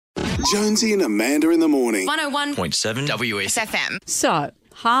Jonesy and Amanda in the morning. 101.7 WSFM. So,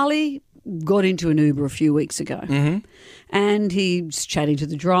 Harley got into an Uber a few weeks ago and he's chatting to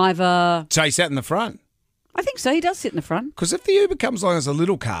the driver. So he sat in the front? I think so. He does sit in the front. Because if the Uber comes along as a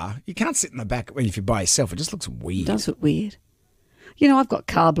little car, you can't sit in the back if you're by yourself. It just looks weird. It does look weird. You know, I've got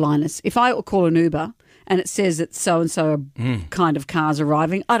car blindness. If I call an Uber and it says that so-and-so kind of car's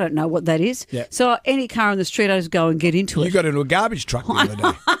arriving, I don't know what that is. Yeah. So any car on the street, I just go and get into it. You got into a garbage truck the other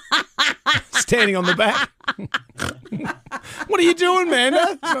day. Standing on the back. What are you doing, Amanda?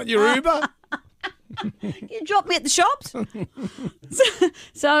 It's not your Uber. You drop me at the shops.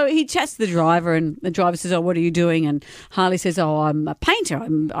 So he chats to the driver and the driver says, oh, what are you doing? And Harley says, oh, I'm a painter.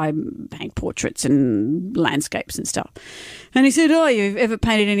 I paint portraits and landscapes and stuff. And he said, oh, you've ever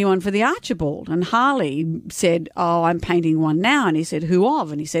painted anyone for the Archibald? And Harley said, oh, I'm painting one now. And he said, who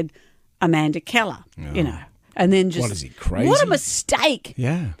of? And he said, Amanda Keller, you know. And then just, What is he, crazy? What a mistake.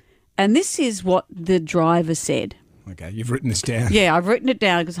 Yeah. And this is what the driver said. Okay, you've written this down. Yeah, I've written it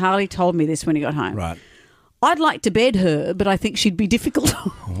down because Harley told me this when he got home. Right. I'd like to bed her, but I think she'd be difficult.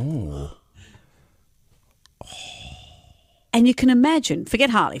 And you can imagine,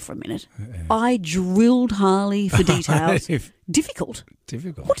 forget Harley for a minute, I drilled Harley for details. Difficult.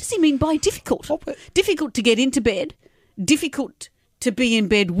 Difficult. What does he mean by difficult? Difficult to get into bed, difficult to be in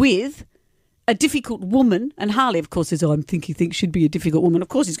bed with, a difficult woman. And Harley, of course, says, oh, I think he thinks she'd be a difficult woman. Of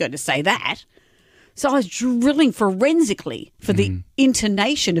course he's going to say that. So I was drilling forensically for the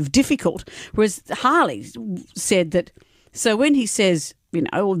intonation of difficult, whereas Harley said that, so when he says, you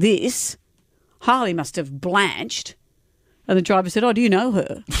know, this, Harley must have blanched. And the driver said, oh, do you know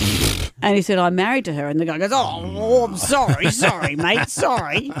her? And he said, I'm married to her. And the guy goes, oh, I'm sorry, mate,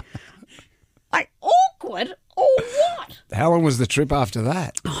 sorry. Like, awkward or what? How long was the trip after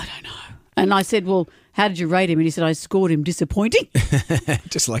that? Oh, I don't know. And I said, well, how did you rate him? And he said, I scored him disappointing.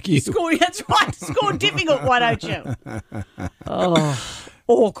 Just like you. That's right. Scored difficult, why don't you? Oh,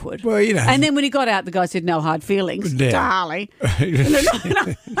 awkward. Well, you know. And then when he got out, the guy said, no hard feelings to Harley.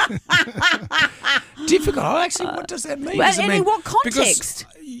 Difficult. Actually, what does that mean? Well, in what context?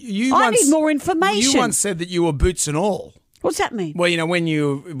 I need more information. You once said that you were boots and all. What's that mean? Well, you know, when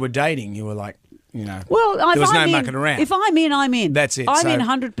you were dating, you were like, you know, well, there was no mucking around. If I'm in, I'm in. That's it. I'm in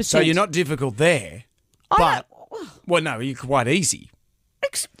 100%. So you're not difficult there. But, well, no, you're quite easy.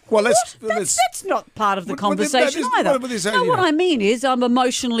 Well, that's not part of the conversation either. What I mean is I'm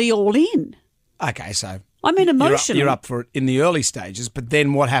emotionally all in. Okay, so I'm in emotionally. You're up for it in the early stages, but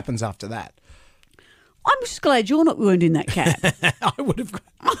then what happens after that? I'm just glad you're not wound in that cab. I would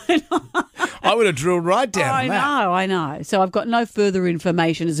have drilled right down on that. I know. So I've got no further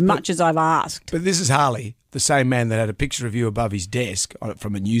information as much as I've asked. But this is Harley, the same man that had a picture of you above his desk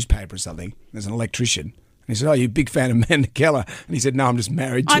from a newspaper or something. There's an electrician. And he said, oh, you're a big fan of Amanda Keller. And he said, no, I'm just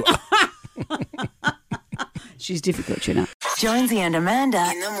married to her. She's difficult, you know. Jonesy and Amanda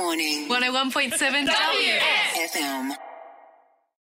In the morning. 101.7 WSFM.